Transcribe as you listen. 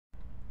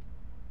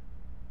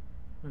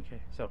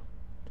Okay, so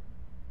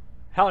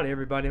howdy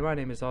everybody, my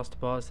name is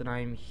AustiBoss and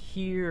I'm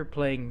here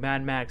playing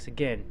Mad Max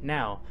again.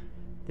 Now,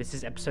 this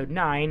is episode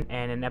 9,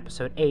 and in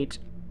episode 8,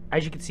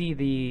 as you can see,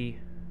 the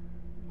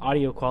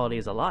audio quality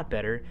is a lot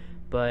better,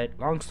 but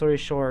long story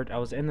short, I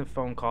was in the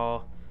phone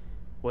call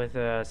with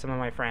some of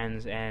my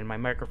friends and my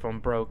microphone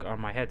broke on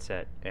my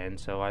headset, and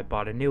so I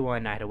bought a new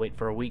one. I had to wait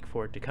for a week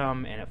for it to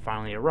come, and it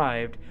finally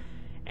arrived,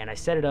 and I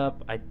set it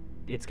up.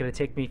 It's going to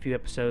take me a few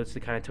episodes to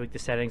kind of tweak the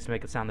settings to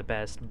make it sound the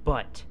best,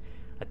 but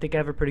I think I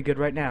have it pretty good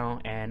right now,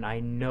 and I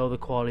know the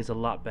quality's a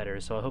lot better,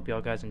 so I hope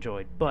y'all guys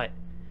enjoyed. But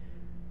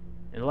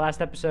in the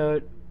last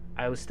episode,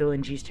 I was still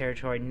in G's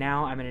territory.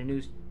 Now I'm in a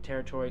new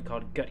territory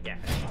called Gut Gash,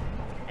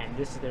 and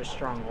this is their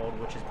stronghold,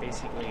 which is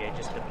basically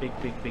just a big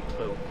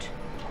boat.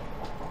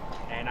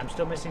 And I'm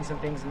still missing some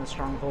things in the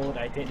stronghold.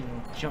 I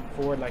didn't jump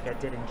forward like I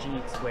did in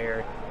G's,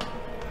 where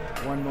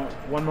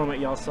one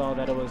moment y'all saw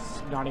that it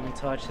was not even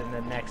touched, and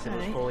the next it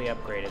was fully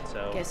upgraded.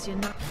 So guess you're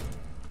not.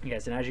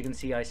 Yes, and as you can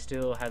see, I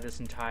still have this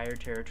entire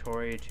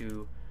territory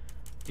to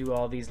do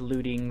all these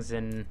lootings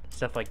and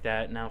stuff like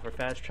that. Now for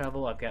fast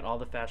travel, I've got all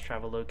the fast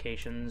travel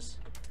locations,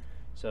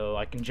 so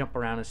I can jump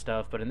around and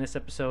stuff. But in this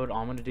episode,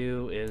 all I'm going to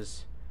do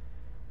is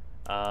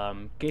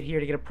get here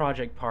to get a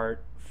project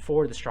part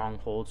for the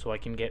stronghold, so I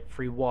can get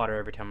free water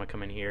every time I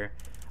come in here.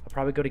 I'll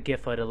probably go to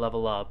Gifa to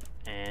level up,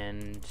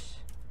 and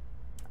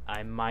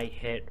I might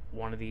hit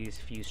one of these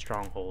few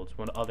strongholds,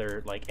 one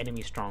other like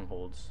enemy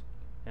strongholds.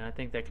 And I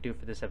think that could do it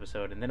for this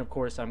episode. And then, of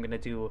course, I'm going to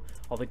do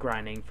all the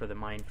grinding for the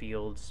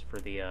minefields, for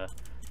the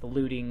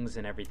lootings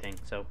and everything.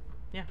 So,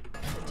 yeah.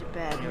 Such a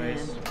bad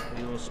Anyways, man.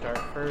 we will start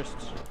first.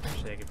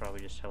 Actually, I could probably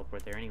just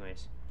teleport there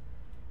anyways.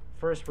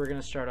 First, we're going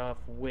to start off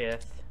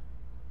with...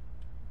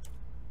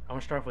 I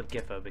want to start off with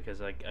Gifa,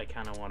 because I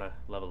kind of want to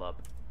level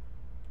up.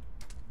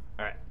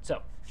 Alright,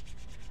 so...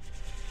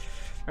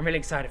 I'm really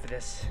excited for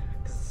this,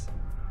 because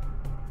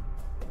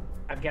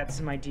I've got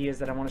some ideas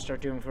that I want to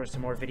start doing for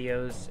some more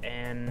videos,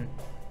 and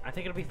I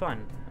think it'll be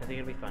fun.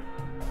 Okay,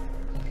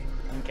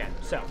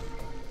 so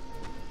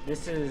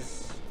this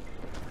is,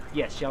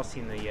 yes, y'all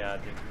seen the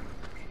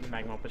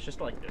magma, but it's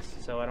just like this,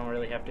 so I don't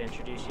really have to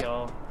introduce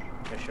y'all. You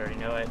guys already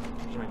know it.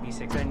 Here's my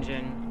V6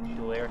 engine,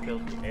 dual air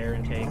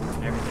intake,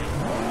 and everything.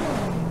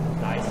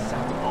 Nice,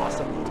 sounds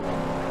awesome.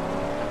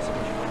 Have so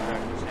much fun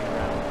driving this thing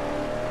around.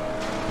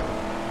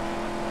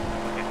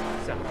 Okay,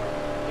 so.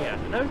 Yeah,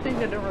 another thing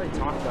that I don't really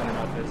talk about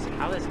enough is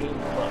how this game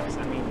looks.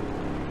 I mean,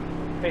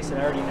 face it,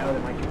 I already know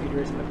that my computer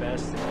isn't the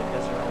best, and it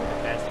doesn't run with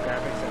the best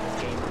graphics that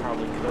this game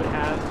probably could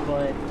have,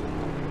 but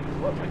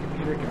what my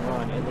computer can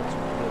run, it looks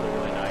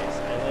really nice.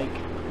 I like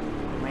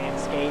the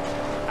landscape,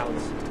 how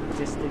it's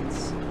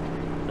distance.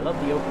 I love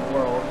the open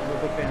world. I'm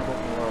a big fan of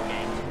open world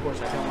games. Of course,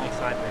 I don't like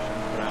side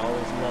missions, but I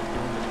always love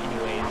doing them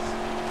anyways,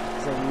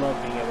 because I love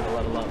being able to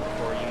level up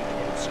before you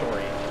hit the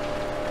story.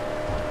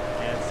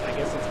 And I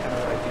guess that's kind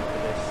of what I do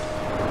for this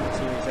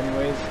series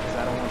anyways, because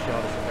I don't want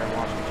y'all to sit there and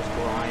watch me just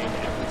grind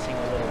every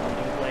single little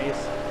looting place.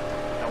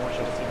 I want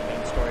y'all to see the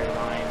main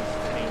storylines,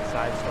 the main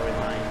side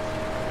storylines,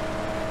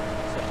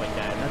 stuff like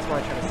that. And that's why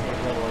I try to save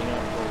leveling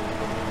up for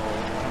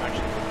when I'm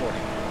actually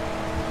recording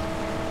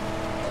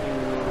to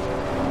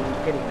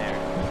getting there.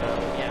 So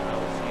yeah,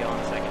 I'll see y'all in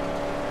a second.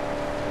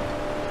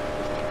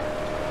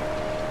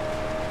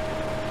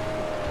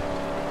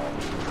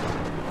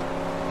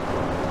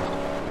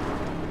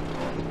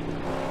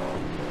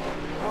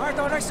 I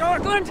thought I saw a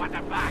glint. What the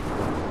fuck?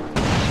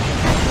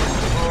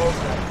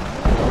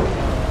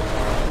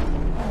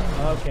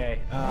 Okay,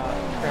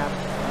 crap.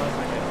 That was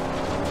my bad.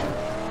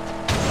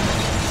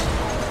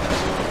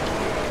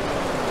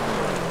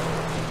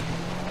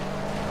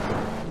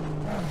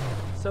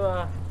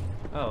 So,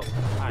 oh,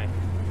 hi.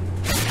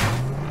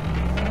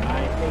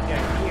 I think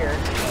I'm here.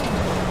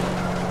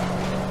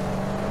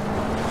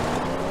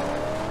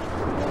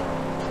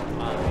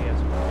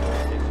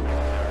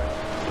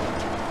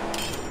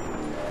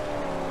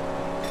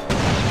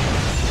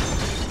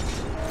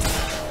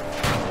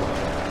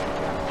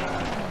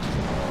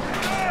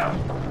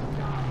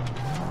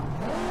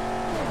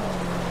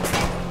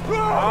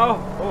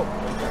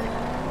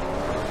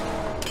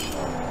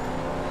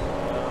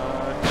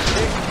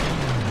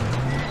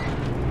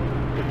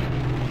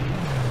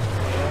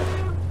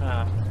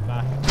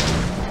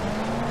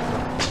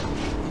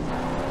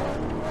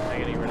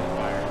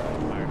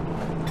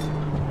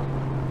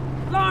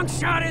 Long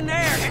shot in there.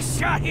 Has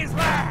shot his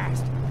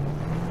last.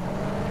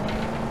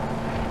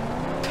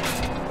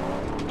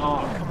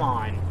 Oh, come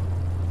on.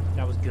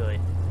 That was good.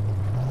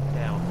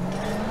 Hell.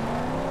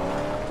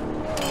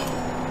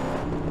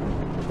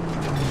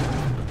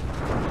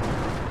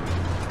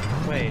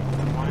 Wait,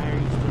 why are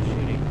you still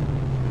shooting?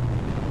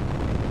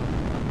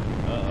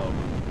 Uh-oh.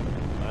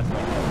 That's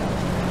not good.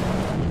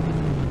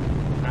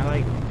 Can I,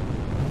 like...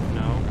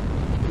 No.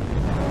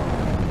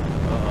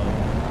 Uh-oh.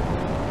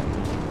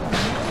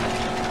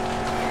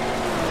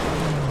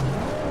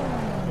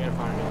 We gotta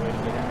find a new way to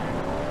get in there.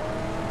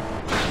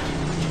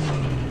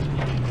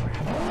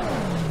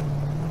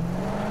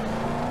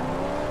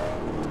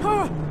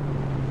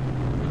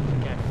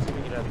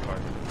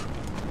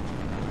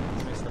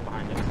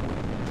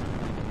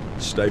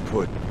 stay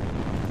put.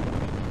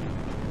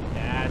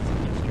 That's a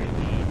mystery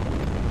lead.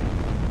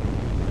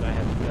 But I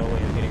have no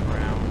way of getting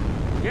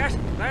around. Yes,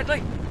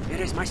 gladly. It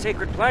is my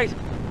sacred place.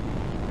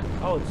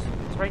 Oh,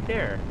 it's right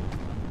there.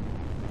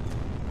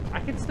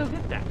 I can still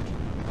get that.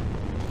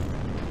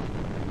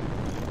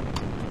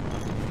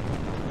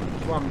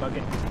 Come on,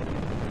 Bucket.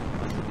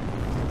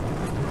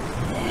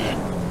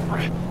 It's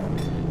like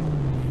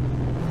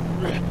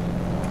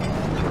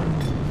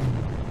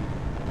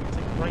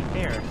right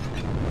there.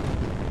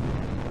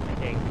 I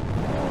think.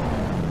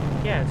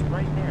 Yeah, it's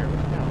right there.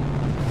 What the hell?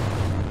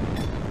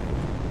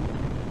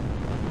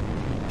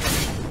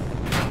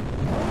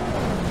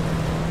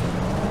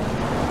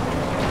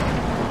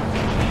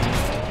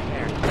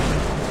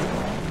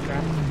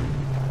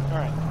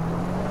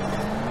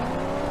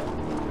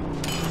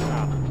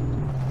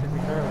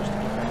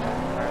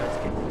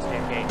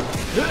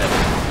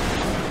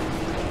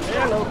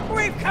 Hello.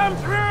 We've come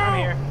through. I'm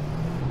here.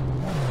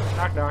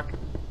 Knock, knock.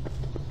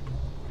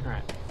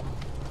 Alright.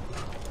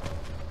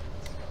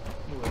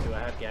 Ooh, do I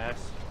have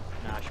gas?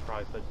 Nah, I should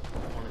probably put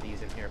one of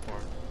these in here for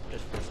him.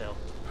 Just for sale.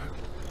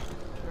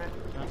 Alright.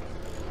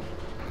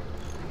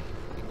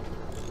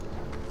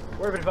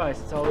 Word of advice,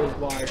 it's always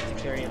wise to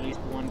carry at least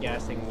one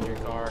gas tank in your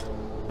car.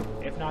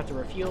 If not to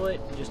refuel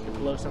it, just to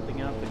blow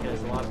something up,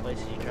 because a lot of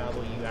places you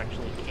travel, you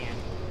actually can't.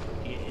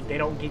 They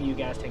don't give you a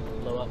gas tank to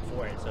blow up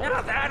for it. So.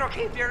 Now that'll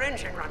keep your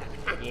engine running.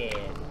 Yeah,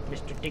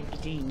 Mr.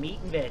 Dignity meat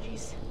and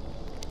veggies.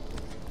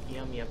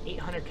 Yum yum.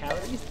 800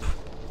 calories.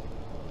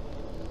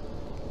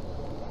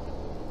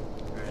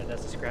 All right,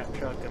 that's a scrap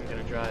truck. I'm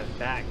gonna drive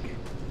back.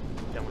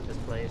 I'm done with this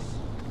place.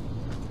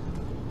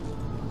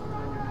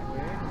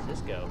 Where does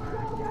this go?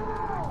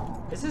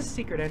 Is this a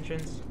secret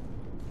entrance?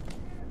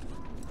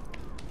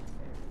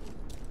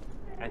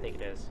 I think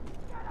it is.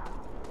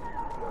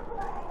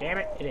 Damn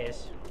it, it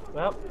is.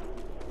 Well,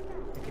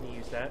 we can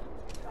use that.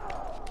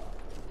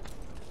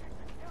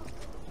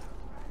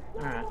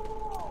 Alright.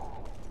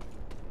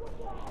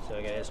 So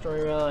I got a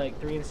destroyer relic,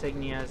 3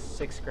 insignias,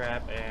 6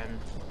 scrap, and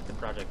the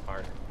project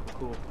part.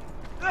 Cool.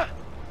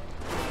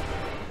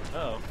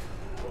 Oh.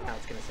 Now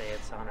it's gonna say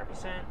it's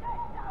 100%.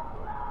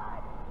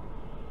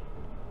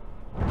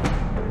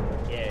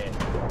 Yeah.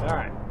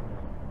 Alright.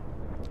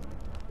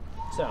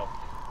 So,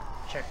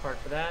 check part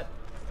for that.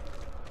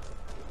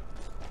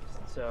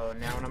 So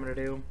now what I'm gonna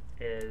do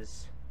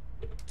is,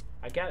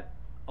 I got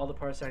all the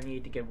parts I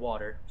need to get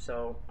water.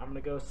 So I'm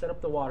gonna go set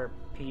up the water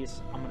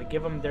piece. I'm gonna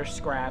give them their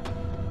scrap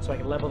so I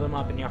can level them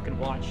up, and y'all can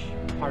watch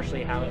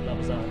partially how it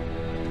levels up.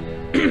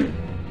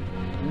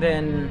 And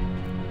then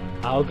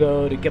I'll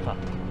go to Gippa.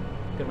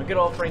 Get my good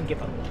old friend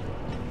Gippa.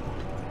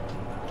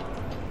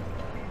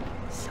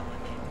 So I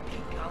can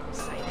pick up,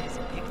 say there's a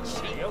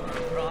picture.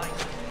 Right.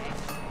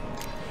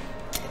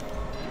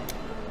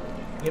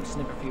 You have to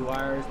snip a few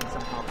wires and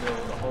somehow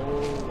build the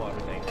whole water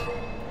thing.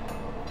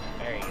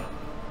 There you go.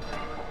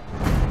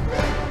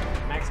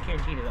 Max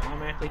Canteen is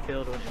automatically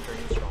filled when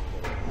entering the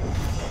stronghold.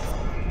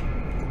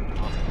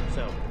 Awesome.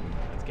 So,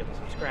 let's give them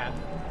some scrap.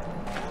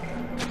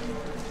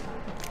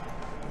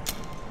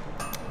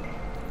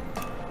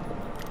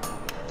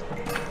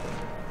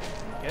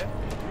 Okay.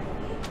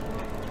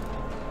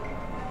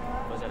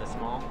 Was that a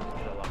small?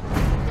 Or a lot?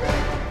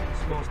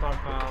 Small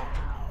stockpile.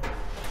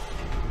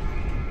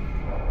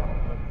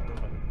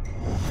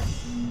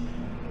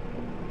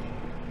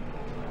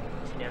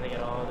 See, now they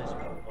got all this.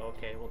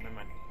 Okay, well, never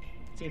mind.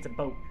 See, it's a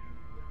boat.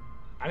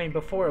 I mean,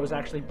 before it was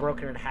actually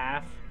broken in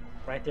half,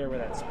 right there where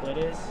that split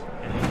is,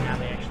 and then now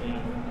they actually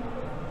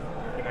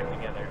get back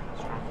together.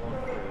 Stronghold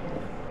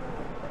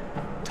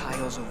improved.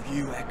 Tales of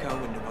you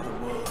echo into other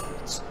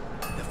worlds.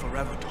 The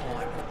forever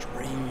time of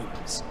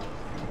dreams.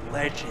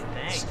 Legends.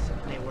 Thanks.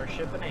 They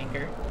worship an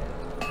anchor.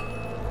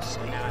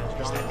 So now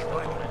it's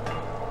strong on it.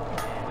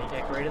 And they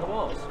decorated the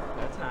walls.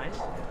 That's nice.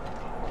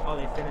 Oh,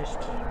 they finished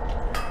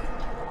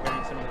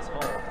building some of this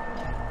hull.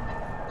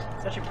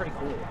 It's actually pretty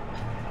cool.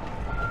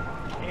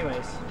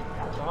 Anyways,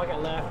 so all I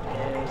got left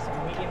is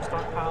medium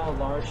stockpile,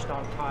 large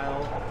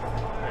stockpile.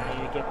 I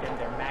need to get them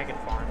their maggot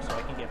farm so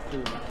I can get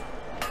food.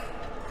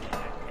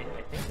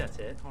 I think that's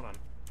it. Hold on.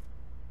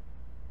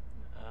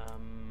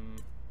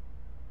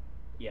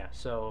 Yeah,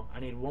 so I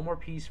need one more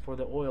piece for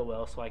the oil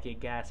well so I get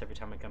gas every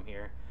time I come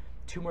here.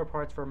 2 more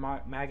parts for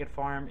maggot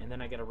farm, and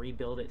then I gotta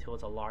rebuild it till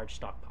it's a large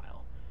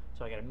stockpile.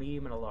 So I got a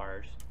medium and a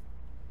large.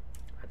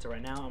 Alright, so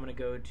right now I'm gonna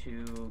go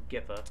to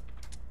Giffa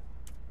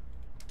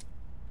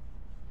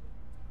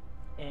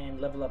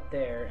and level up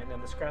there, and then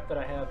the scrap that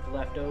I have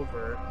left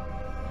over,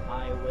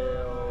 I'll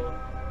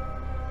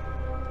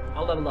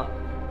level up.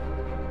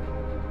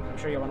 I'm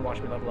sure you want to watch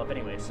me level up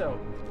anyway, so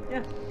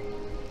yeah.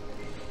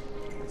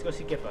 Let's go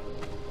see Giffa.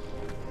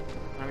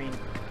 I mean,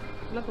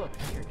 level up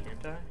here,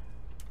 can't I?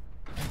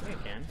 Yeah, I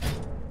can.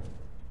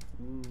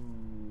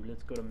 Ooh,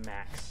 let's go to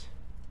max.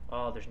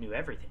 Oh, there's new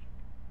everything.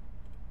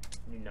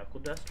 New knuckle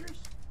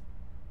dusters?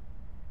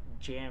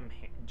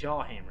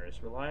 Jaw hammers,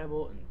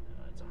 reliable, and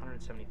it's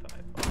 175.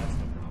 Oh, that's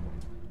no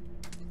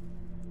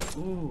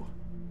problem. Ooh,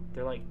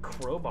 they're like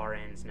crowbar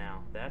ends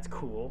now. That's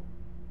cool.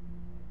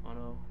 Oh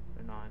no,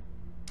 they're not.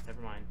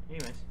 never mind.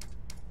 Anyways.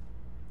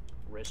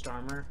 Wrist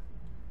armor.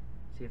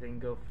 See if they can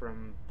go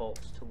from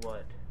bolts to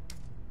what?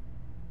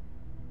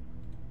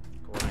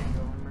 Grind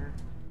armor.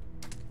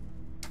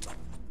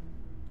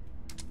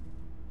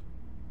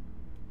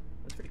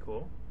 That's pretty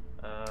cool.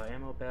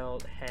 Ammo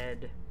belt,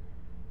 head,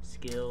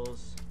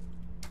 skills.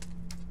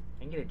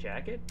 I can get a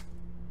jacket.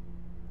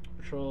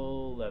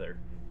 Patrol leather.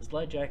 This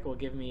light jacket will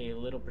give me a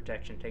little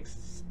protection.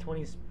 Takes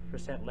 20%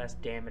 less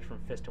damage from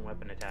fist and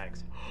weapon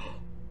attacks.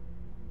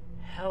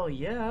 Hell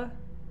yeah!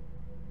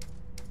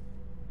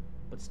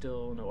 But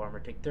still no armor.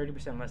 Take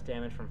 30% less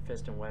damage from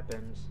fist and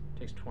weapons.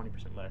 Takes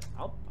 20% less.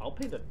 I'll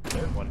pay the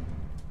third one.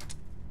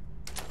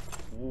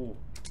 Ooh,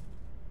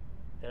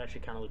 that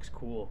actually kind of looks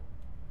cool.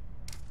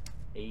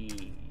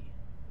 Hey,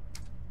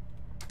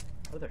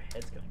 what other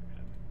heads can I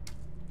grab?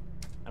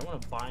 I don't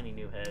want to buy any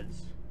new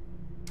heads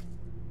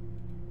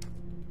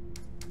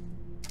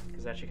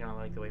because I actually kind of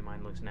like the way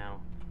mine looks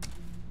now.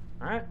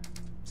 All right,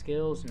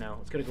 skills. No,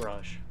 let's go to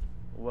garage.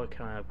 What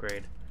can I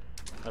upgrade?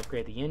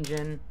 Upgrade the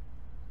engine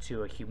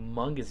to a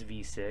humongous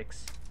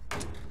V6.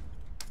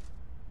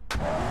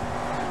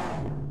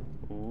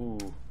 Ooh.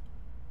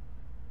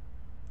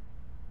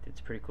 It's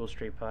a pretty cool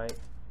straight pipe.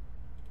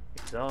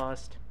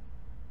 Exhaust.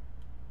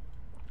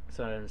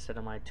 So instead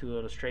of my 2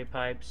 little straight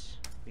pipes,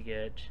 we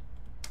get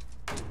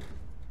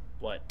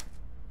what?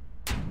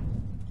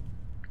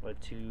 What,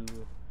 2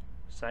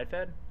 side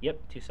fed?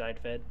 Yep, 2 side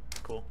fed.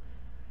 Cool.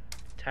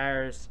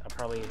 Tires, I'll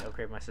probably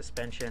upgrade my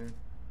suspension.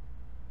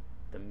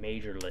 The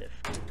major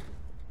lift.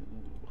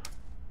 Ooh.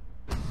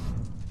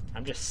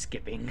 I'm just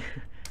skipping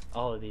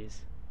all of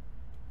these.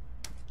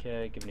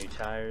 Okay, give new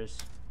tires.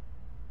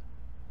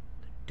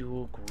 The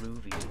dual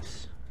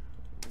groovies.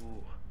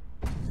 Ooh.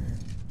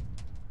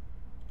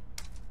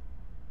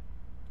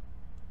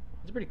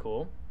 It's pretty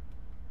cool.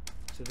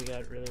 So they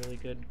got really, really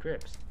good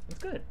grips.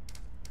 That's good.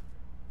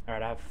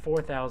 Alright, I have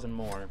 4,000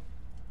 more.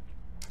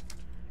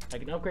 I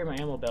can upgrade my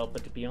ammo belt,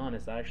 but to be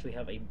honest, I actually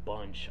have a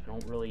bunch. I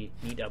don't really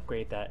need to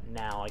upgrade that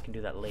now. I can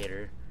do that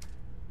later.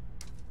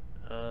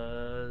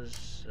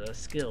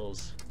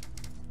 Skills.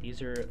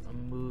 These are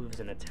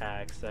moves and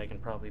attacks that I can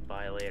probably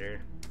buy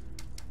later.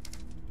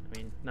 I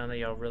mean, none that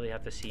y'all really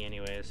have to see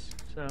anyways.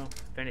 So,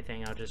 if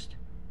anything, I'll just...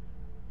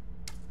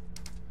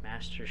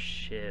 Master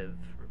Shiv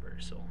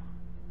reversal.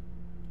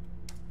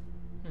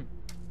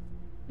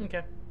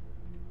 Okay.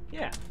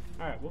 Yeah.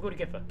 Alright, we'll go to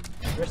Giffa.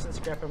 The rest of the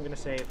scrap I'm gonna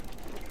save.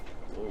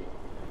 Whoa.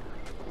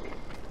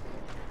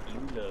 You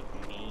look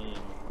mean.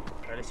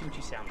 Alright, let's see what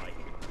you sound like.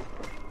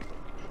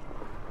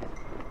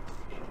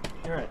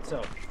 Alright, so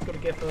let's go to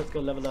Giffa, let's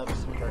go level up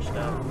some of our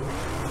stuff.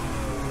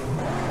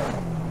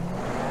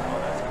 Oh,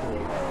 that's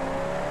cool.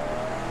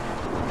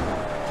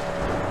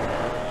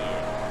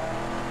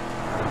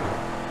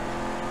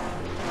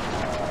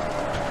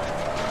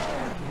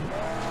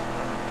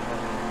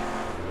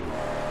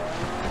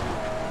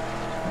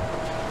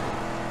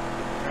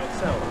 Alright,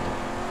 so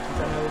since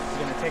I know this is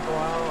gonna take a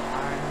while,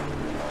 I'm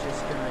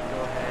just gonna go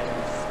ahead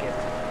and skip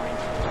to the point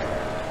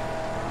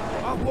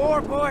where A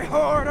war boy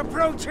horde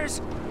approaches!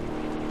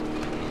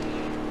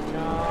 no,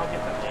 I'll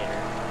get that later.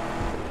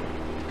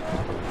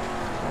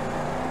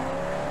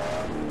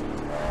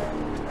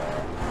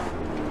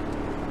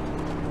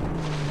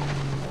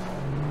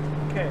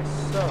 Okay,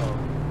 so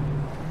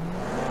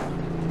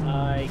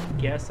I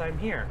guess I'm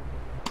here.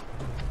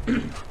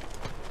 Alright,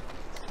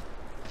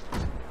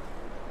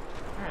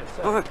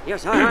 so Oh,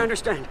 yes, I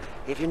understand.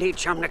 If you need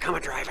chum to come a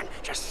driving,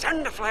 just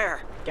send a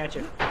flare.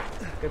 gotcha.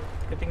 Good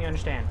thing you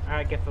understand.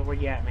 Alright, Giffa, where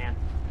you at, man?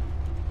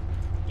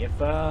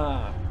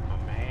 Giffa, oh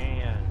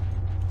man.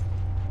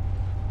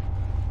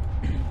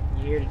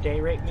 You here to day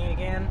rape me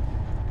again?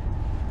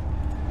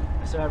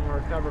 I still haven't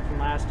recovered from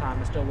last time.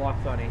 I still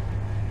walk funny.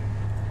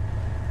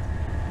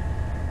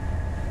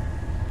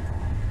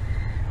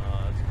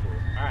 Oh, that's cool.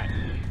 Alright.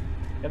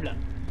 Level up.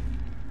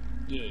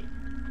 Yeah.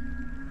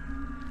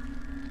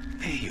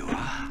 There you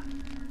are.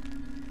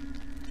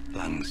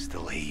 Lungs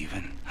still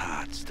heaving,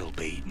 heart still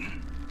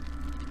beating.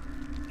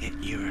 Yet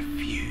you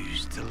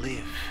refuse to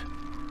live.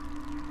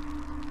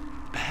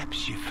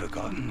 Perhaps you've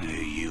forgotten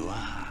who you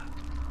are.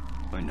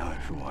 I know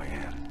who I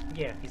am.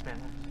 Yeah, he's bad.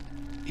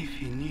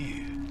 If you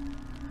knew,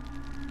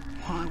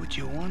 why would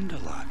you wander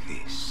like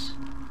this?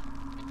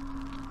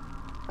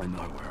 I know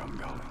where I'm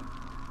going.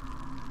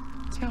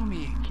 Tell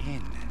me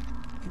again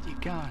that you're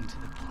going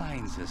to the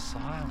plains of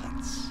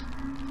silence.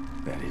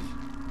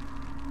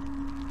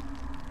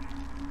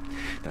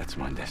 That's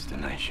my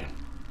destination.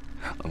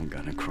 I'm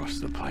gonna cross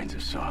the plains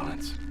of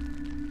silence.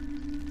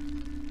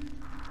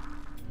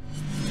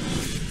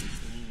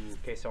 Ooh,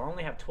 okay, so I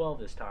only have 12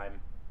 this time.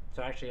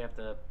 So I actually have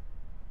to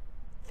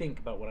think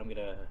about what I'm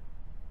gonna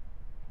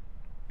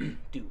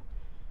do.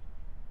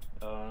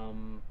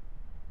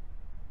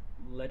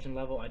 Legend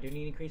level, I do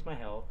need to increase my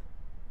health.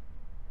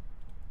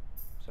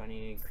 So I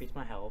need to increase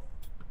my health.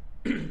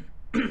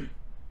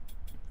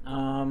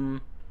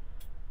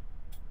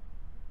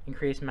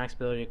 Increase max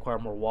ability to acquire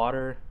more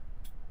water.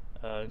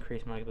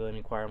 Increase my ability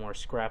to acquire more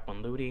scrap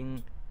when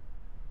looting.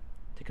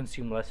 To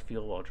consume less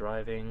fuel while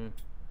driving.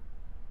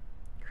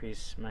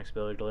 increase max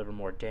ability to deliver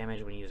more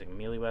damage when using a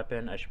melee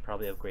weapon. I should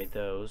probably upgrade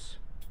those.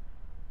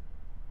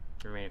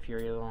 Remain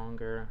Fury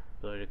longer.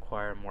 Ability to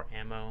acquire more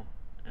ammo.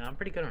 I'm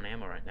pretty good on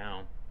ammo right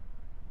now.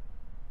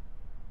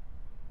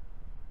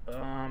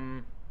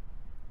 We'll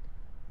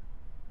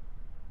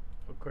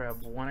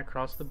grab one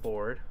across the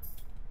board.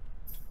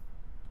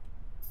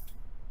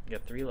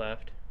 Got 3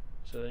 left.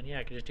 So then, yeah,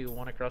 I can just do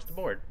one across the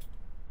board.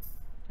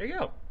 There you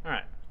go.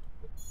 Alright.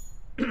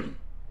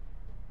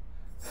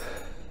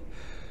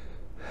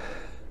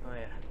 Oh,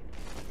 yeah.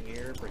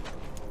 Here, breathe.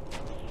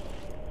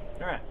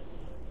 Alright.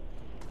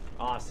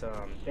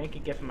 Awesome. Thank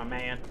you, Gift, my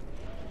man.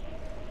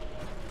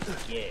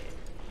 Yeah.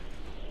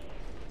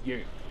 Yeah.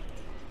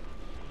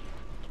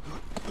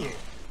 Yeah.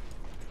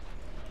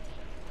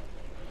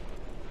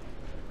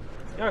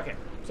 Okay,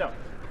 so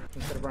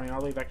instead of running all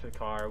the way back to the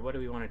car, what do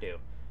we want to do?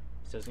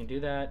 So it's gonna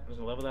do that. It's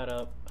gonna level that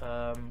up.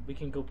 We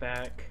can go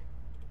back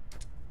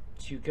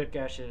to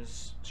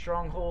Gutgash's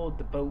stronghold,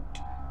 the boat,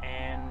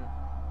 and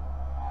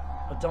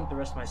I'll dump the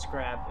rest of my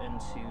scrap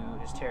into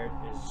his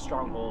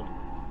stronghold.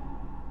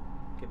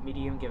 Give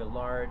medium, give it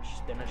large.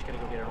 Then I just gotta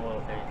go get an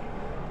oil thing.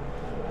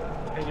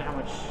 Depending on how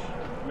much.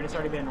 I mean, it's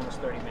already been almost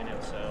 30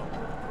 minutes, so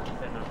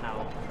depending on how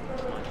much.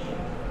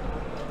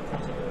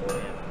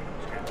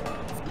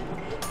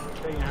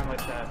 Depending on how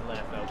much I have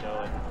left, I'll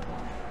go and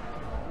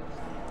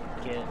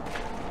get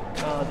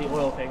the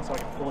oil thing so I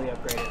can fully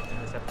upgrade it in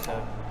this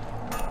episode.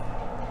 I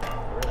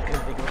really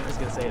couldn't think of what I was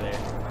gonna say there.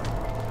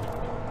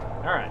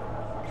 Alright,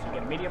 so we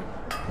get a medium.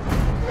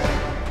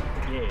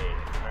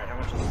 Yeah. Alright, how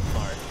much is this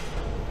large?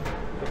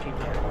 15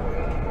 here.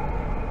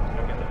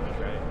 I've got that much,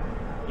 right?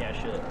 Yeah, I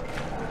should.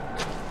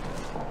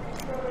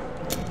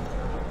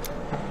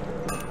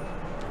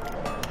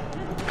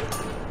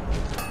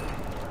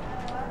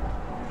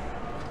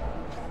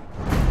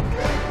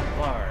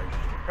 Large.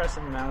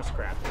 Impressive amount of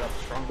scrap. Up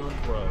stronger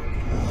and grow.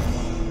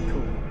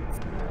 Cool.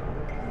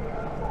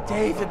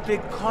 Day the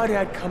big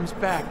crawdad comes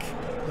back.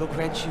 He'll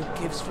grant you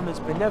gifts from his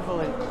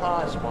benevolent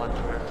claws,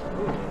 wanderer.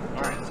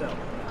 Alright, so.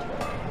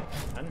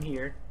 I'm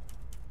here.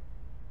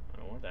 I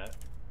don't want that.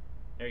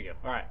 There you go.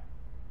 Alright.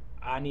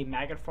 I need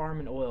maggot farm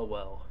and oil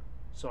well.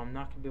 So I'm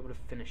not going to be able to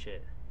finish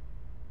it.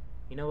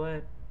 You know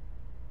what?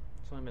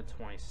 It's only been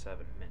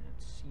 27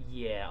 minutes.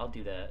 Yeah, I'll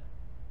do that.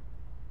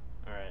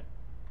 Alright.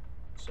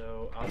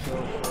 So I'll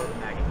go for the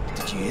maggot.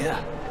 Did you hear?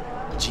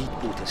 Jeet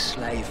bought a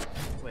slave.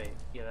 Wait,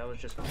 yeah, that was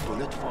just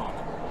Bullet farm.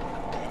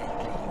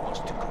 Apparently he wants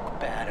to cook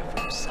better for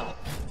himself.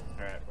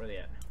 Alright, where are they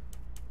at?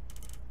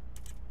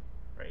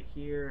 Right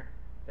here.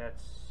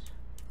 That's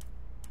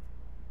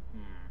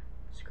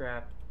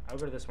scrap. I'll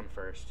go to this one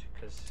first,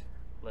 because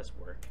less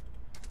work.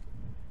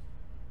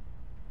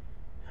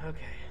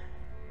 Okay.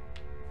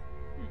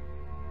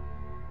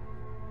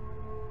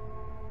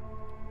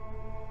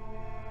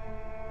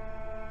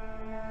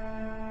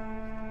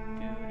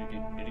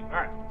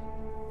 Alright.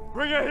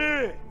 Bring it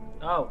here!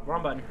 Oh,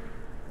 wrong button.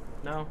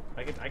 No,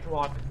 I can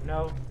walk.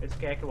 No, it's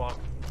okay, I can walk.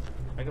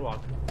 I can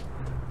walk.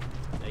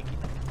 Thank you.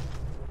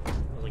 I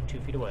was like 2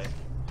 feet away.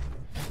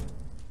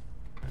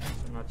 Alright, so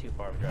I'm not too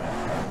far of a drive.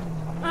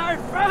 I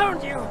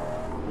found you!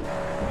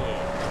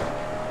 Yeah.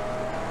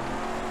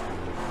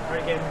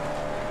 Alright, again.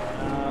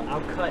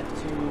 I'll cut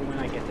to when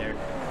I get there.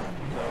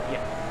 So,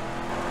 yeah.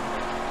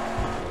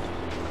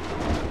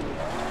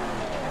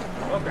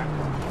 Oh crap.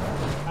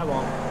 I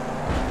won't.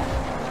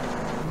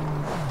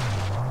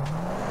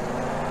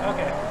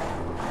 Okay.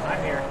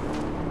 I'm here.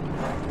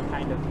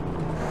 Kind of.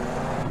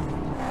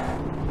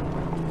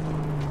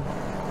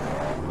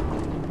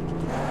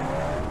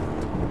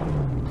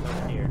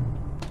 Over here.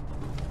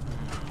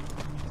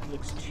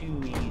 Looks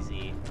too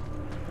easy.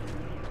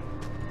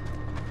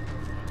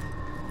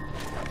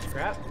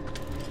 Scrap.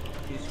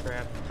 2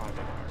 scrap. Pocket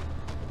bar.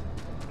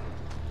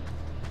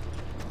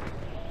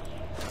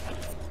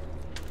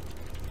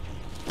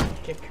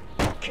 Kick.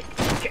 Kick.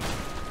 Kick.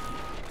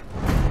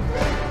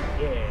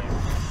 Yeah.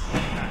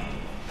 Alright.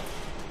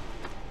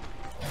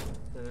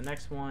 So the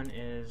next one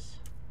is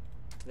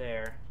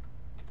there.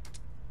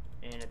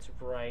 And it's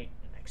right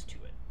next to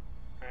it.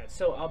 Alright,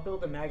 so I'll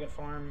build a maggot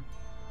farm.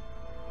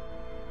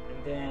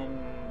 And then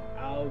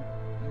I'll...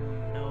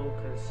 no,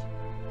 because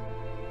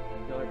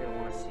y'all are going to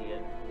want to see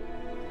it.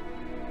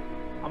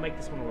 I'll make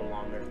this one a little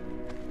longer.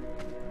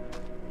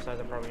 Besides,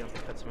 I'm probably going to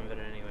have to cut some of it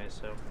anyway,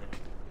 so...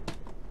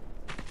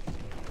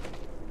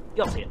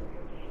 You'll see it.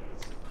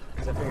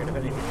 Because I figured if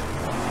anything...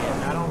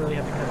 Yeah, I don't really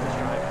have to cut this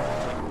drive.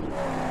 It's like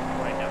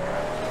right down the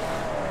road.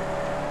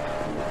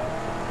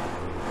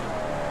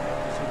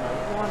 You see my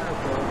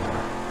wonderful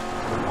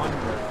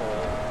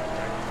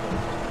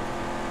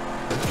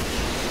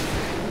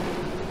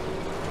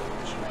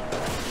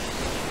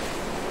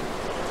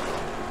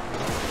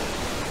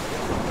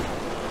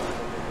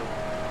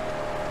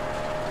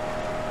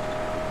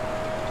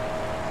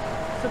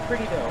It's a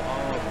pretty though.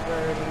 All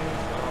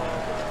birdies, all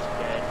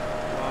dead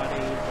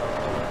bodies,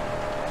 all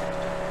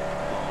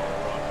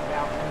rocky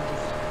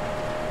mountains.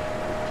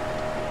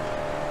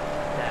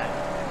 That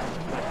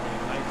might be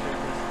light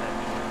surface. That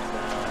means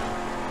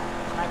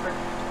sniper.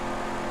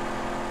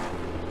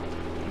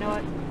 know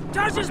what?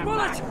 Dodge his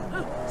bullet!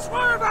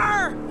 Swerve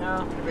her!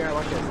 No, it'll be alright,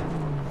 watch this.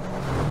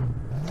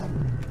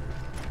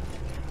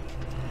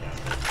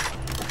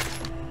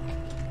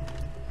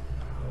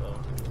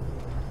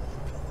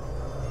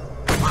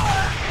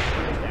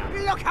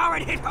 Look how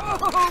it hit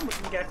home!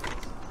 Okay.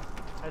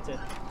 That's it.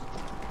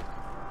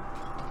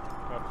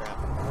 Oh crap.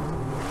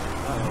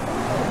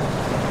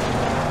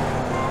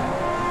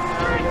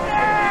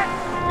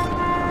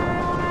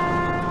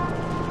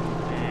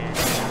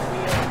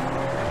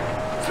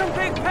 Some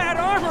big bad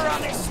armor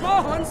on these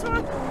small ones,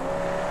 huh? Oh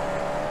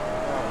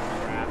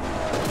crap.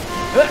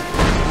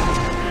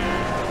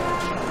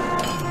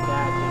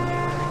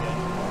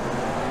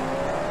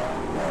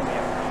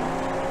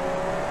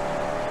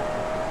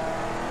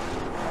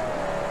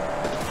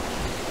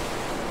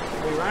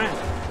 Where are you running?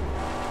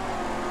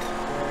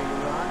 Where are you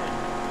running?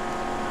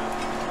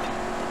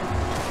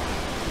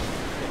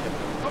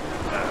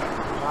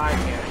 Oh, I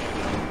can't.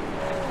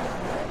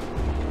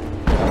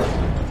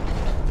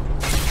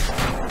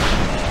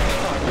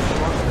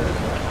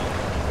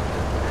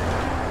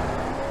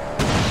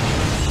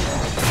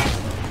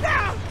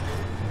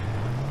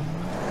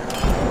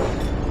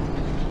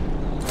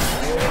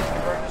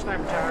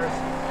 Sniper towers.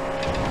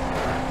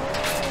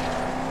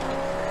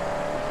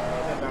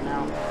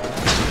 Now.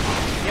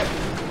 Yep.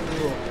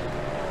 Cool.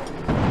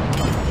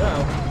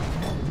 Uh-oh.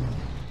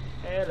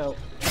 Hello.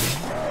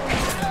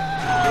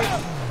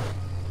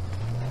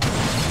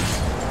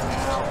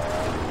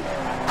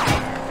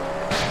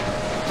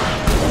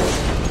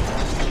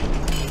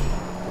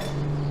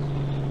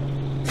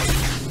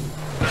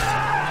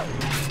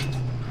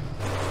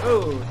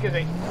 Oh, excuse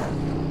me.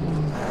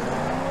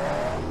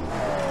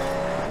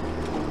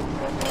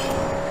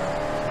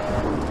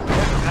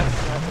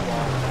 That's a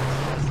wall.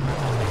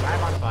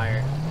 I'm on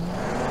fire.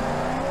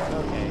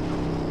 Okay.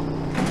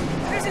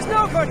 This is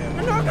no good!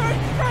 No good!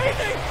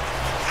 Crazy!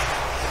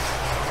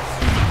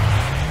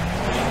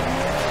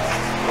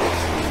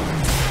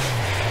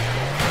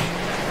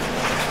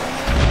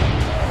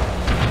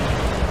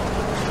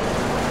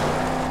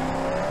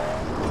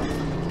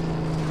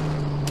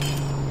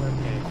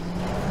 Okay.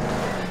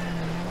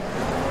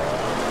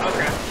 Oh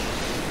crap.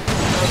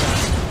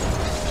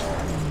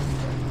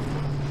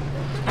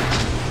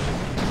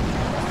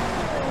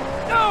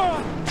 No!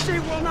 She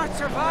will not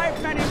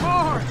survive many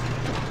more!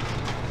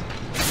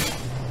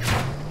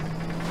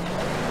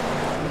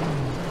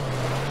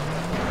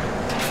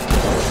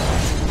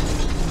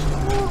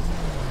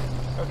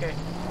 Okay.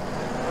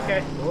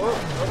 Okay. Whoa.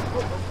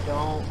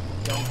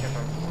 Don't get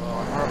them. Well,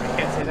 I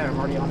can't say that. I'm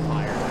already on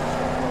fire.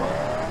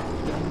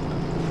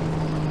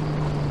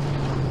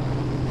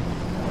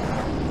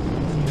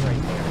 See you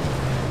right there.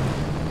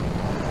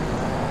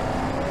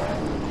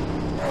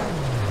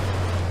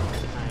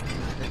 Nice.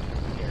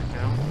 Here,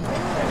 no.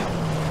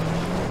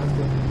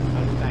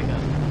 I'll just back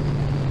up.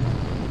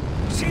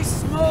 She's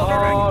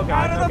smoldering Oh god.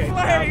 out of Okay. the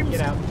flames!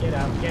 Get out. Get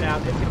out. Get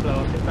out. It's gonna blow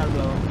up. It's about to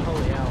blow up.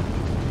 Holy hell.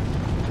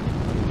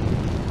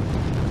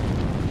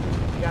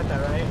 You got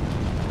that right?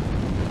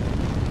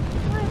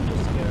 I'm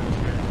just gonna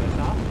turn this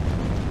off.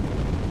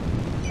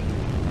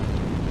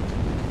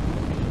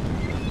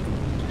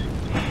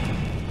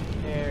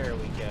 There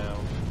we go.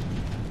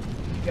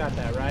 You got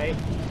that right?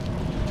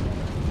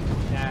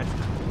 That's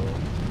cool.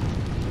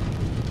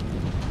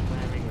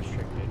 Slamming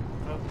restricted.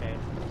 Okay.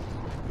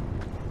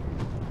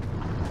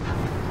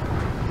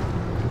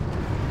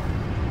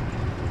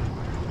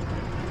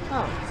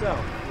 Oh, so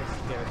this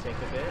is gonna take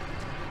a bit.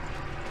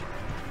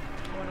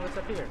 I wonder what's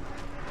up here.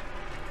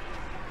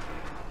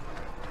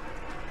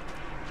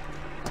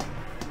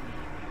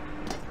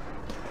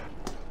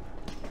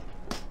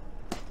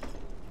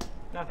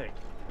 Nothing.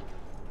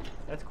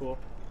 That's cool.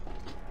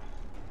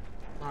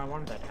 Oh, I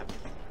wanted that to happen.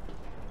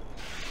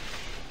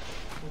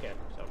 Okay,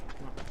 so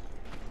come on.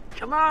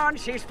 Come on,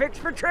 she's fixed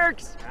for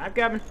tricks! I'm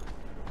coming.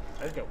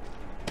 Let's go.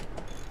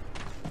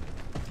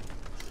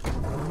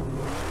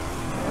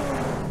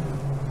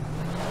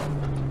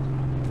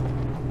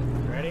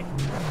 Ready?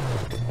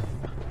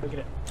 Look at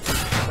it.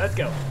 Let's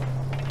go.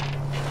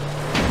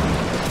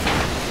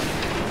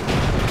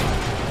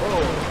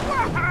 Whoa.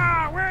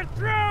 Waha! We're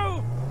through!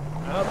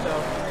 I hope so.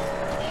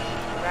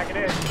 Back it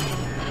in.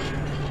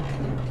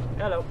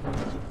 Hello.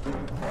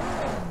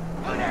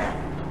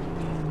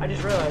 I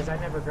just realized I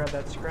never grabbed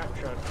that scrap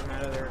truck from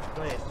that other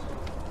place.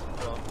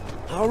 Well,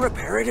 I'll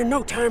repair it in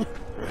no time.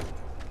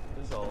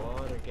 there's a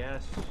lot of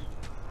gas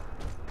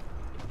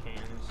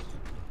cans.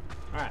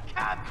 Alright.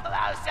 Come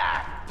closer!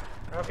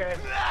 Okay.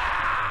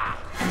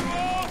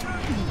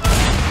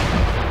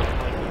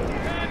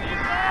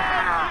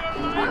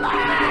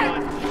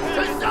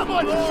 To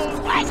someone!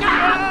 Wake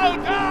up!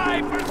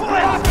 Die for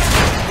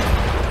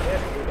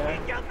Yep, you got it.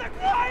 Get the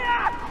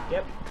quiet!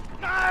 Yep.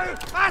 No!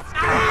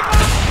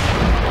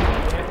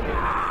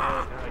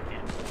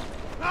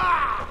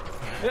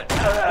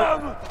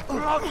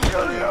 I'll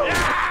kill you!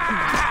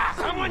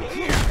 Someone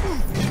here!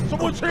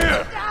 Someone's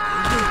here!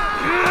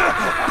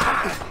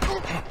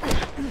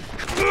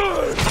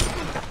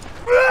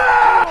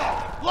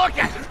 Look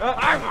at it!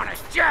 I want a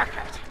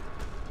jacket!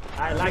 I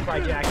I like my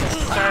jacket,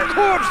 sir.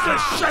 Towards the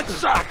shit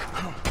sack!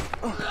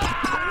 Oh,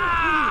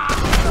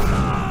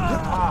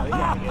 we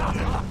gotta get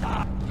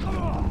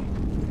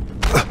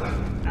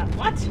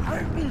what?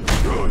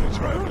 Good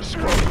Travis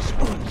Scruggs.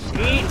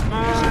 Eat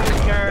my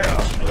shirt.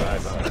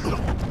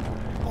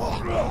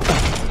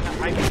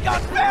 I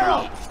got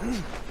barrel.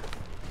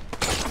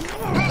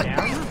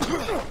 Down.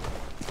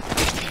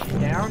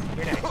 Down.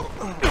 You're next.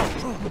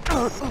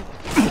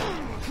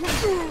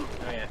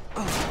 Oh yeah.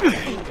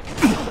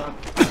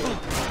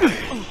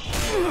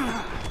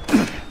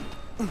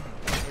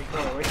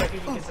 Wait till he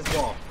gets this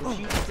wall. Wait till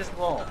he gets this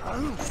wall.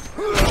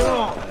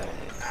 Oh.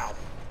 Ow.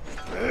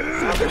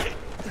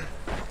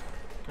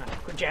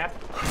 Good jab.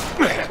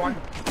 Jab one.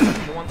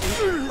 The one,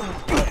 two.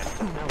 Yeah.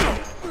 Now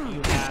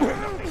you have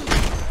nothing.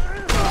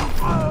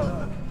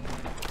 I'm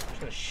just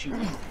gonna shoot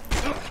you.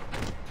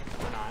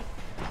 Or not.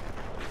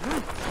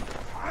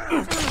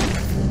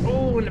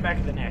 Oh, in the back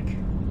of the neck.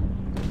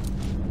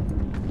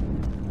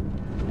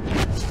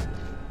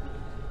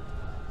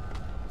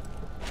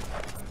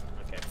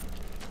 Okay.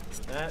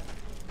 Do that.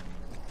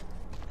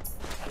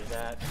 Do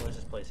that. What does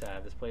this place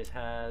have? This place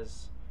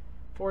has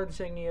 4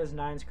 insignias,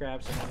 9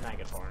 scraps, and 1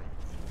 maggot horn.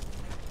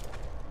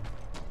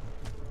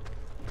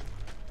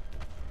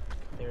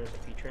 There's a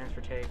few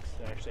transfer takes.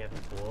 I actually have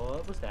to pull.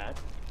 What was that?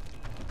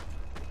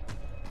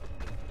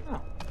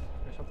 Oh,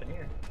 there's something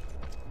here.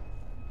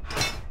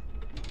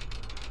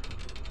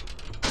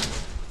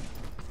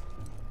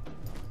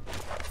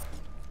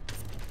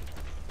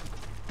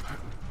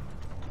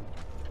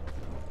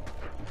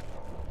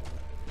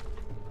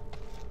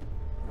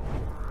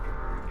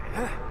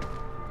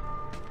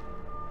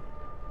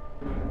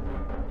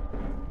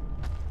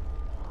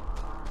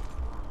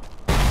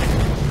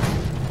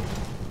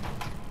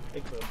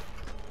 Big boom.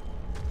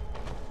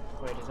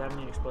 Wait, does that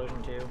mean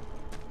explosion too?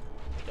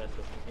 It does.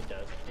 It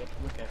does. Yep.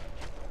 Okay.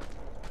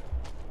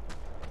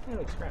 That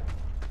looks crap.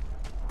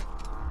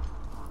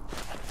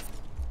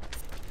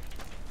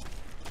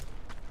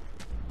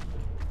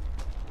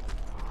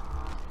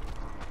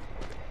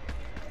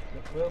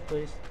 Will,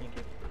 please. Thank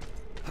you.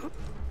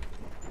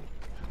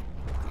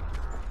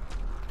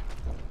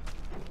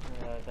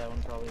 That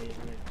one probably needs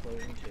an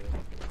explosion too.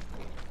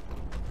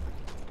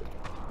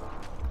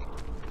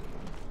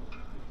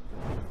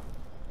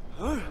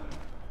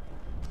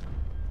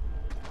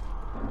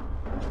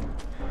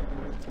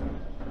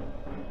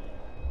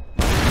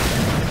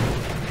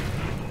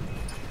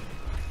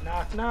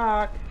 Knock,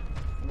 knock.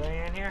 Anybody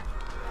in here?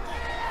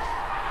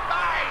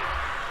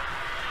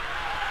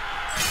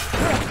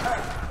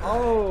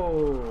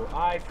 Oh,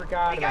 I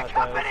forgot about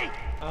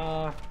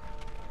those.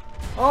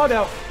 Oh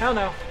no, hell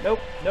no. Nope,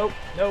 nope,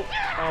 nope.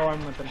 Oh,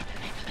 I'm limping.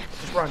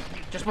 Just run,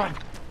 just run,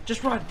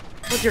 just run.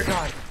 Oh dear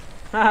God.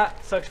 Haha,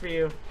 sucks for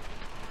you.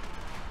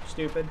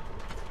 Stupid.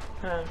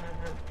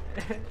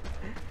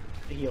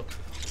 Heal,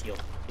 heal,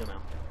 heal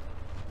now.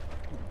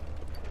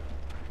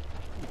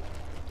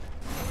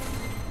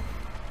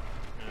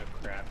 Oh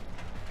crap.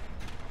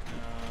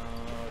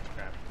 Oh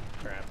crap,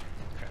 crap,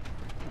 crap.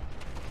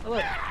 Oh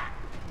look.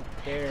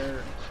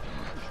 There.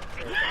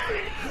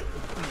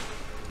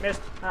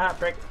 Missed. Ah,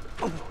 break.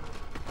 Oh,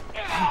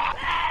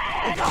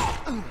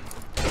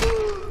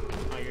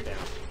 you're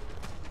down.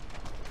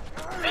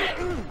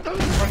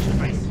 Punch the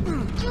face.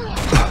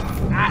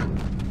 Ah!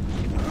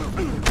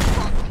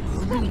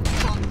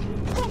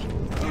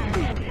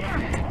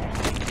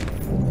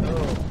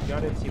 Oh,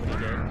 y'all didn't see what he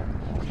did.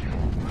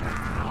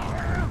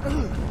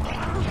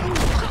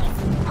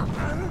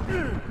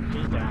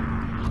 He's down.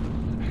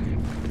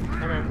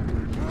 Come here.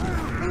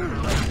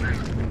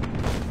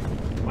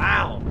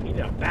 Wow, he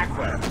did a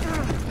backflip.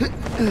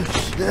 Oh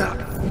yeah,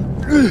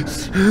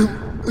 he's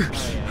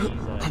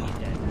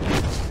dead.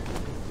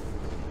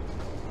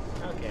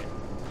 Okay.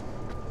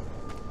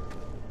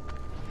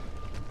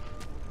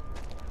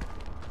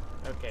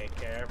 Okay,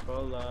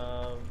 careful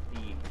of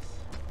these.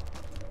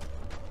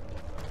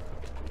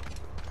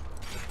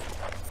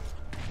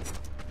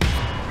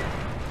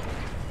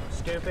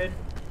 Stupid.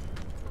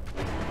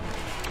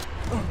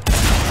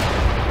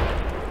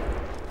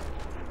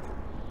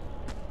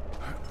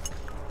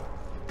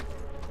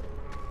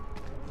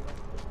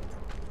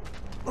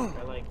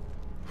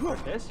 I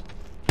like this.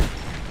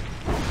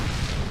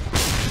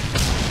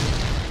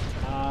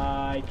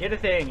 I did a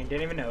thing and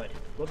didn't even know it.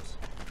 Whoops.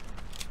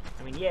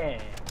 I mean, yeah.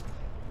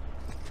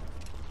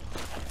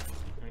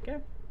 Okay.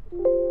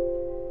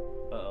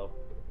 Uh-oh.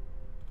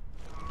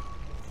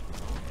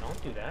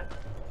 Don't do that.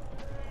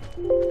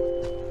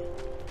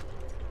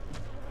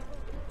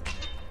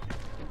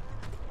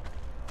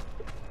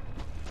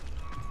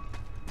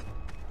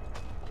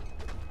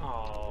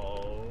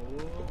 Oh,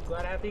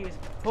 glad I have these.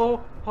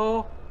 Oh,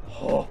 oh,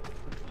 oh,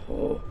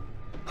 oh.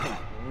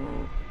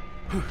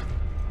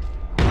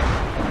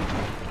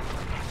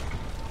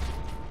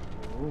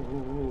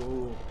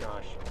 Ooh,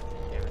 gosh.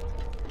 Damn it.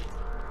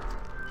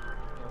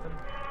 Nothing?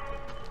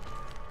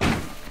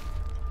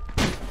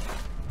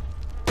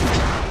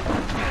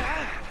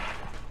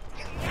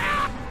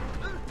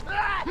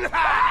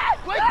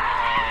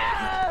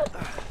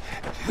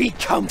 We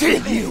come for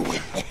you!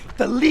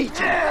 The Legion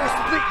will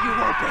split you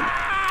open.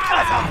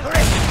 As a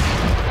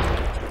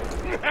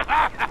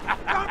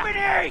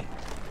Company!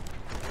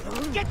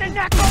 Get the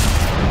knuckle!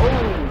 Oh,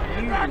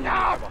 you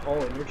have a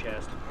hole in your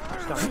chest.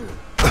 Stop.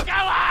 Go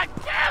on,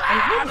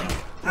 kill him!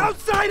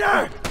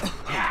 outsider!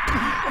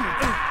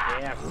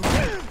 Yeah.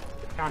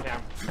 Calm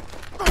down.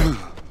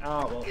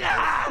 Oh, well.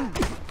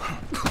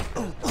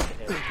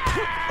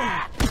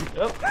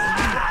 Oh.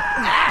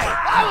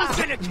 I was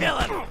gonna kill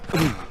him!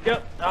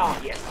 Yep.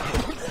 Oh, yes.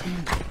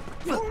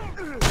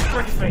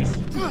 Break his face.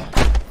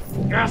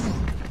 Yes.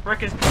 Break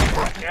his.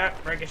 Yeah,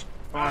 break his.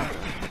 Fine.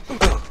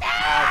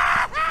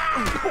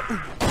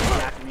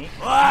 After me.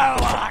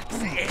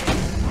 Warlocks in!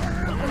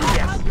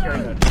 Yes, you're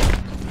good.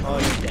 Oh,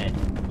 you're dead.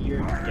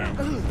 You're dead.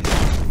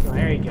 Oh,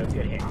 there you go.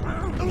 Good hit.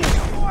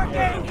 More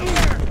gang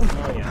here!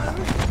 Oh, yeah.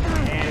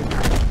 And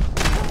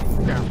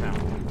ground pound.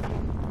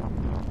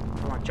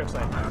 Come on, choke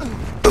side.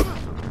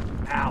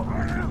 Ow.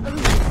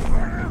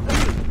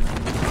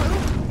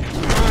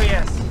 Oh,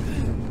 yes.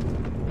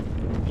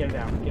 Get him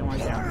down. Get one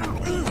down.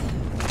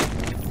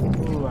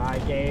 Ooh, I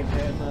gave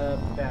him a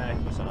back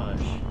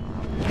massage.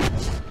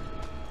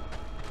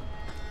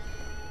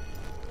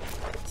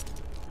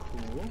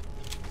 Cool.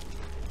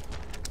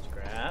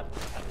 Scrap.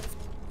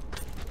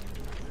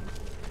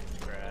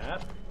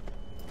 Scrap.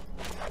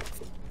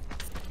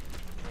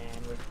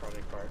 And where's the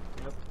project part?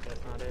 Nope,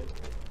 that's not it.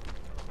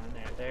 On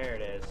there. There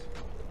it is.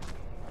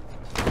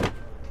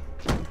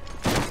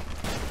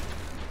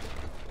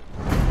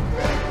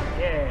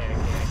 Yeah, okay, I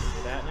can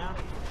do that now.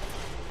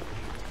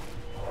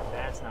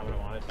 That's not what I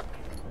wanted.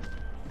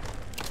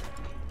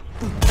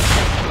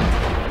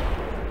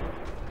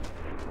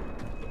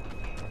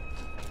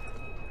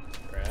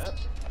 Grab.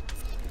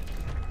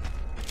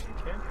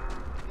 Okay.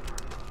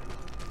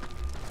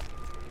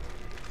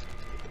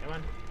 Come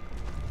on.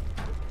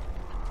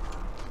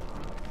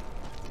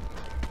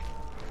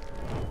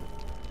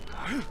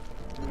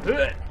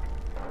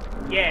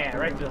 Yeah,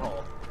 right through the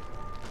hole.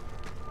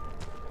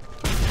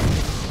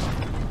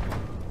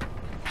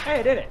 Hey,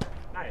 I did it!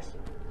 Nice.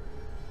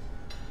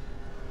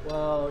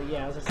 Well,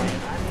 yeah, as I was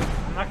saying,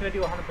 I'm not going to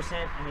do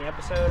 100% in the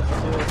episode.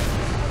 I'll do it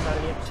outside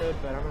of the episode,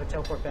 but I'm going to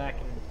teleport back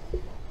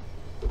and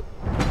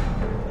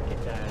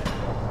get that.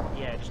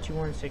 Yeah, just 2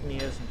 more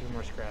insignias and 2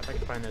 more scrap. I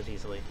can find those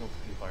easily. Won't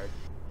be too hard.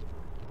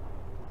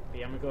 But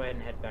yeah, I'm going to go ahead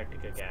and head back to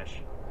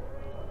Gagash.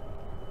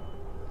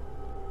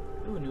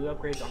 Ooh, new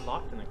upgrades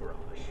unlocked in the garage.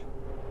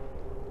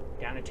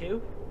 Down to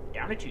 2?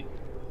 Down to 2.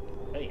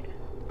 Oh yeah.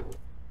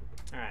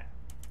 Alright.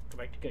 Go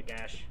back to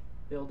Gagash.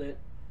 Build it.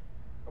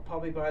 I'll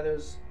probably buy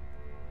those.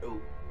 Oh,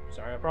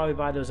 sorry. I'll probably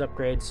buy those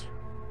upgrades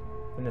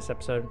in this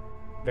episode.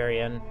 Very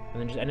end. And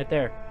then just end it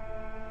there.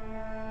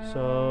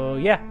 So,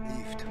 yeah.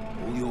 Lift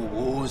all your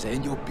wars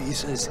and your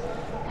pieces.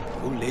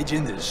 Your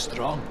legend is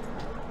strong.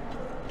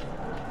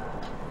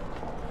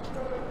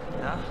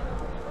 No?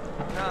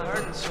 Not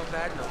hurting so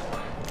bad no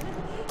more.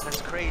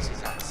 That's crazy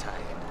outside.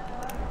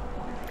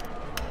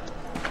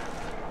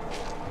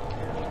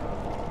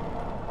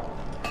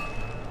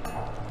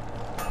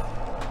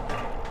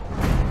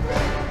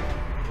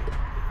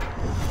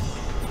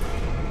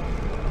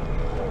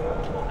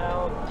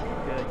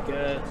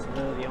 Good.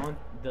 So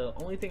the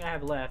only thing I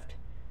have left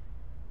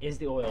is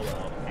the oil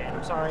well. And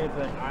I'm sorry,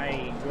 but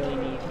I really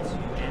need to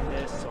end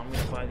this, so I'm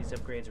going to buy these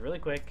upgrades really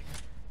quick.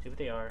 See what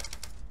they are.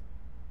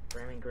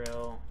 Framing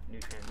grill, new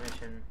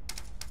transmission,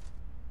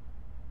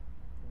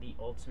 the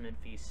ultimate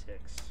V6.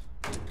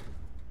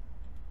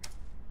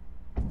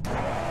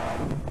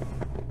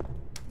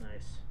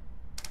 Nice.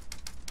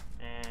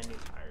 And new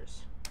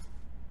tires.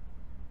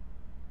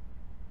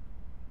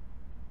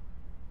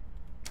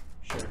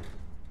 Sure.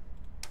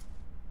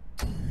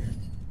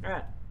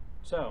 Alright,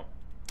 so,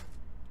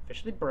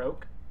 officially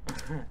broke.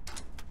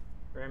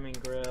 Ramming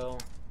grill,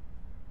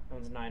 that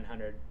one's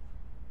 900.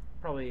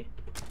 Probably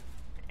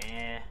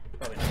not.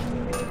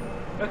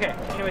 Okay,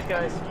 anyways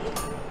guys,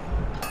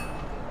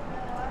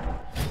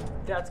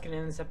 that's gonna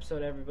end this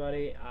episode,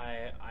 everybody.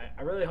 I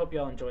really hope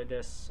y'all enjoyed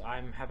this.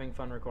 I'm having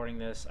fun recording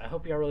this. I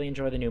hope y'all really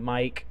enjoy the new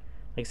mic.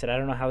 Like I said, I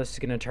don't know how this is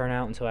gonna turn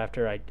out until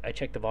after I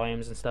check the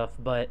volumes and stuff,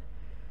 but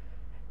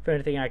for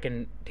anything I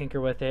can tinker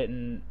with it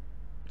and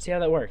see how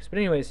that works. But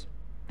anyways,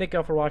 thank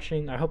y'all for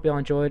watching. I hope y'all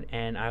enjoyed,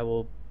 and I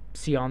will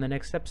see you on the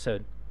next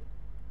episode.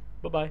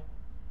 Bye-bye.